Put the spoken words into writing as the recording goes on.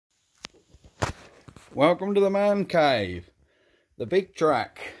Welcome to the man cave, the big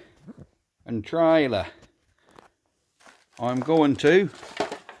track and trailer. I'm going to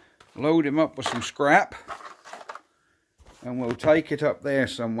load him up with some scrap and we'll take it up there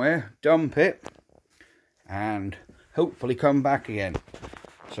somewhere, dump it and hopefully come back again.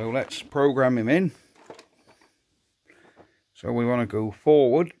 So let's program him in. So we want to go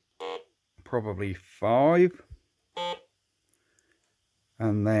forward, probably 5,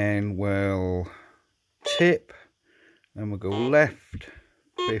 and then we'll tip, then we'll go left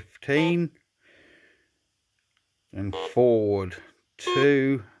 15 and forward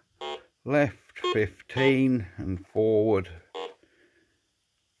 2, left 15 and forward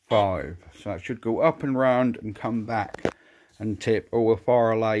 5. So that should go up and round and come back and tip, or we'll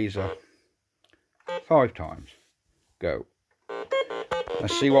fire a laser 5 times. Go.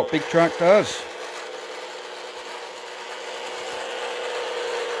 Let's see what Big Track does.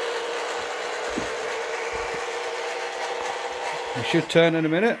 He should turn in a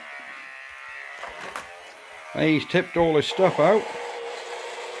minute. He's tipped all his stuff out.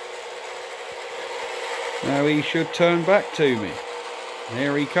 Now he should turn back to me.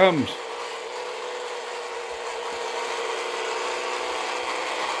 Here he comes.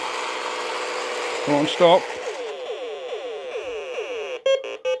 Come on, stop.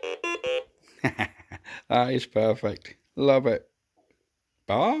 That is perfect. Love it.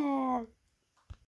 Bye.